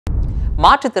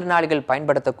மாற்றுத்திறனாளிகள்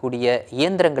பயன்படுத்தக்கூடிய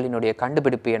இயந்திரங்களினுடைய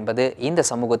கண்டுபிடிப்பு என்பது இந்த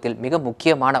சமூகத்தில் மிக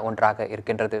முக்கியமான ஒன்றாக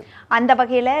இருக்கின்றது. அந்த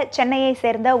வகையில் சென்னையை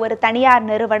சேர்ந்த ஒரு தனியார்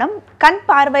நிறுவனம் கண்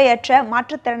பார்வையற்ற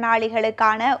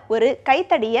மாற்றுத்திறனாளிகளுக்கான ஒரு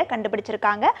கைத்தடியை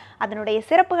கண்டுபிடிச்சிருக்காங்க. அதனுடைய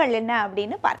சிறப்புகள் என்ன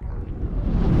அப்படின்னு பாருங்க.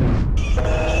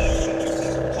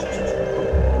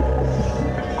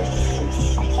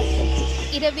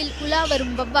 இரவில் உலா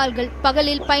வரும் வௌவால்கள்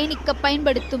பகலில் பயணிக்க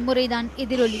பயன்படுத்தும் முறைதான்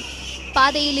எதிரொலி.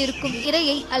 பாதையில் இருக்கும்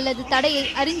இரையை அல்லது தடையை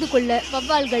அறிந்து கொள்ள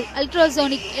வௌவால்கள்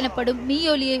அல்ட்ராசோனிக் எனப்படும்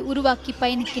மீயொலியை உருவாக்கி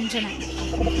பயணிக்கின்றன.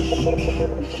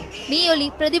 மீயொலி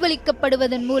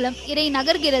பிரதிபலிக்கப்படுவதன் மூலம் இரை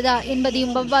நகர்கிறதா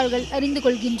என்பதையும் வௌவால்கள் அறிந்து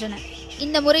கொள்கின்றன.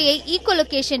 இந்த முறையை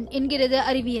ஈகோலொகேஷன் என்கிறது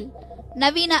அறிவியல்.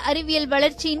 நவீன அறிவியல்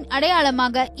வளர்ச்சியின்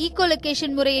அடையாளமாக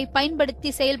ஈகோலொகேஷன் முறையை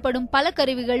பயன்படுத்தி செயல்படும் பல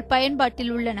கருவிகள்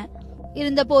பயன்பாட்டில் உள்ளன.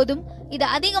 இருந்தபோதும் இது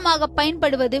அதிகமாக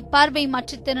பயன்படுவது பார்வை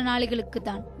மாற்றுத்திறனாளிகளுக்கு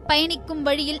தான். பயணிக்கும்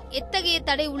வழியில் எத்தகைய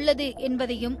தடை உள்ளது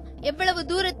என்பதையும் எவ்வளவு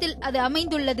தூரத்தில் அது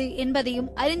அமைந்துள்ளது என்பதையும்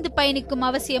அறிந்து பயணிக்கும்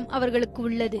அவசியம் அவர்களுக்கு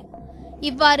உள்ளது.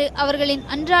 இவ்வாறு அவர்களின்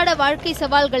அன்றாட வாழ்க்கை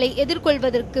சவால்களை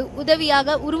எதிர்கொள்வதற்கு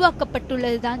உதவியாக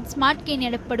உருவாக்கப்பட்டுள்ளதுதான் ஸ்மார்ட் கெயின்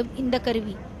எனப்படும் இந்த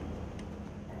கருவி.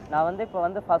 நான் இப்போ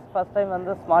first time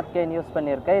smart gain use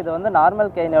பண்ணியிருக்கேன். இது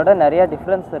நார்மல் கெயினோட நிறைய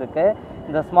டிஃப்ரென்ஸ் இருக்குது.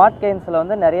 இந்த ஸ்மார்ட் கெயின்ஸில்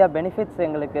நிறைய பெனிஃபிட்ஸ்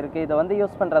எங்களுக்கு இருக்குது. இதை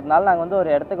யூஸ் பண்ணுறதுனால நாங்கள் ஒரு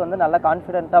இடத்துக்கு நல்லா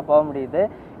கான்ஃபிடென்ட்டாக போக முடியுது.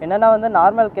 என்னென்னா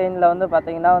நார்மல் கெயினில்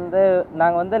பார்த்தீங்கன்னா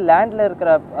நாங்கள் லேண்டில்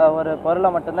இருக்கிற ஒரு பொருளை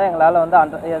மட்டும்தான் எங்களால்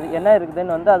என்ன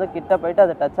இருக்குதுன்னு அது கிட்ட போயிட்டு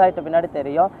அது டச் ஆகிட்ட பின்னாடி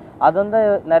தெரியும். அது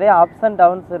நிறைய அப்ஸ் அண்ட்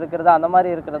டவுன்ஸ் இருக்கிறது அந்த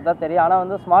மாதிரி இருக்கிறது தான் தெரியும்.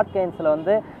 ஆனால் ஸ்மார்ட்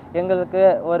கெயின்ஸில் எங்களுக்கு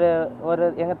ஒரு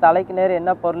எங்கள் தலைக்கு நேர்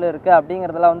என்ன பொருள் இருக்குது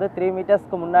அப்படிங்கிறதுலாம் 3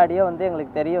 மீட்டர்ஸ்க்கு முன்னாடியே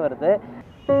எங்களுக்கு தெரிய வருது.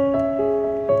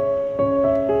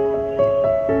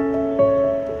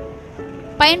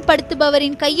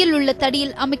 பயன்படுத்துபவரின் கையில் உள்ள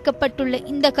தடியில் அமைக்கப்பட்டுள்ள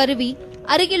இந்த கருவி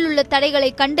அருகில் உள்ள தடைகளை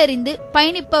கண்டறிந்து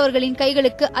பயணிப்பவர்களின்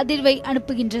கைகளுக்கு அதிர்வை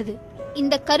அனுப்புகின்றது.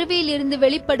 இந்த கருவியில் இருந்து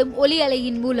வெளிப்படும் ஒலி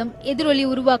அலையின் மூலம் எதிரொலி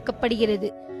உருவாக்கப்படுகிறது.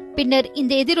 பின்னர்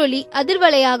இந்த எதிரொலி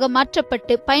அதிர்வலையாக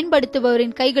மாற்றப்பட்டு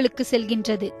பயன்படுத்துபவரின் கைகளுக்கு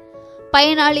செல்கின்றது.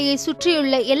 பயனாளியை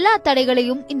சுற்றியுள்ள எல்லா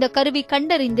தடைகளையும் இந்த கருவி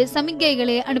கண்டறிந்து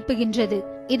சமிக்கைகளை அனுப்புகின்றது.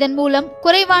 இதன் மூலம்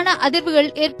குறைவான அதிர்வுகள்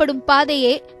ஏற்படும்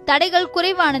பாதையே தடைகள்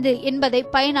குறைவானது என்பதை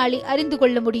பயனாளி அறிந்து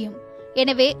கொள்ள முடியும்.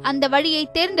 எனவே அந்த வழியை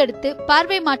தேர்ந்தெடுத்து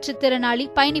பார்வை மாற்றுத்திறனாளி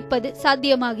பயணிப்பது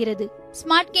சாத்தியமாகிறது.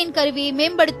 ஸ்மார்ட் கெயின் கருவியை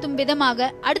மேம்படுத்தும் விதமாக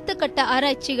அடுத்த கட்ட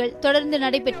ஆராய்ச்சிகள் தொடர்ந்து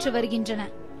நடைபெற்று வருகின்றன.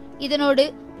 இதனோடு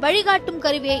வழிகாட்டும்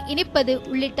கருவியை இணைப்பது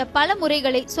உள்ளிட்ட பல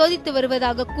முறைகளை சோதித்து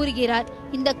வருவதாக கூறுகிறார்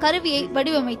இந்த கருவியை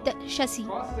வடிவமைத்த சசி.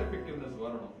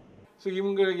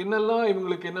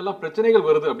 இவங்களுக்கு என்னெல்லாம் பிரச்சனைகள்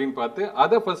வருது அப்படின்னு பார்த்து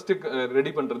அதை ஃபர்ஸ்ட்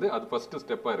ரெடி பண்றது அது ஃபர்ஸ்ட்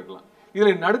ஸ்டெப்பா இருக்கலாம்.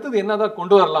 இதுல அடுத்தது என்னதான்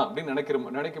கொண்டு வரலாம் அப்படின்னு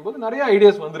நினைக்கும் போது நிறைய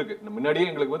ஐடியாஸ் வந்திருக்கு. முன்னாடியே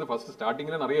எங்களுக்கு ஃபர்ஸ்ட்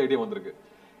ஸ்டார்டிங்ல நிறைய ஐடியா வந்திருக்கு.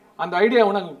 அந்த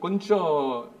ஐடியாவை நாங்கள் கொஞ்சம்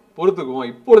பொறுத்துக்குவோம்,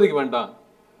 இப்போதைக்கு வேண்டாம்.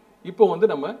 இப்போ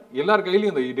நம்ம எல்லார்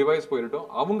கையிலையும் இந்த டிவைஸ் போயிட்டோம்.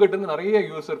 அவங்ககிட்ட இருந்து நிறைய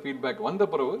யூசர் ஃபீட்பேக் வந்த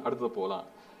பிறகு அடுத்து போகலாம்.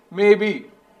 Maybe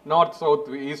north south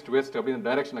east west அப்படின்னு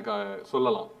டைரக்ஷனை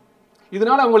சொல்லலாம்.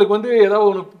 இதனால அவங்களுக்கு ஏதாவது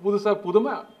ஒரு புதுசா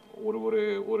புதுமை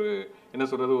ஒரு என்ன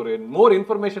சொல்றது ஒரு மோர்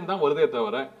இன்ஃபர்மேஷன் தான் வருதே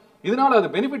தவிர இதனால அது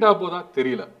பெனிஃபிட் ஆக போதா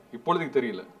தெரியல, இப்பொழுதுக்கு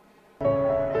தெரியல.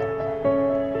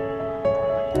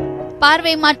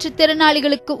 பார்வை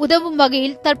மாற்றுத்திறனாளிகளுக்கு உதவும்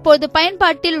வகையில் தற்போது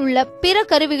பயன்பாட்டில் உள்ள பிற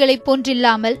கருவிகளை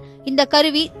போன்றில்லாமல் இந்த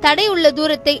கருவி தடை உள்ள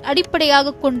தூரத்தை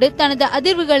அடிப்படையாக கொண்டு தனது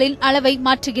அதிர்வுகளின் அளவை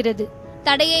மாற்றுகிறது.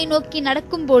 தடையை நோக்கி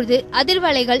நடக்கும்போது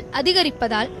அதிர்வலைகள்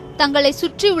அதிகரிப்பதால் தங்களை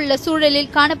சுற்றி உள்ள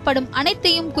சூழலில் காணப்படும்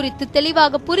அனைத்தையும் குறித்து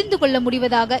தெளிவாக புரிந்து கொள்ள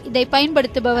முடிவதாக இதை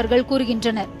பயன்படுத்துபவர்கள்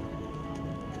கூறுகின்றனர்.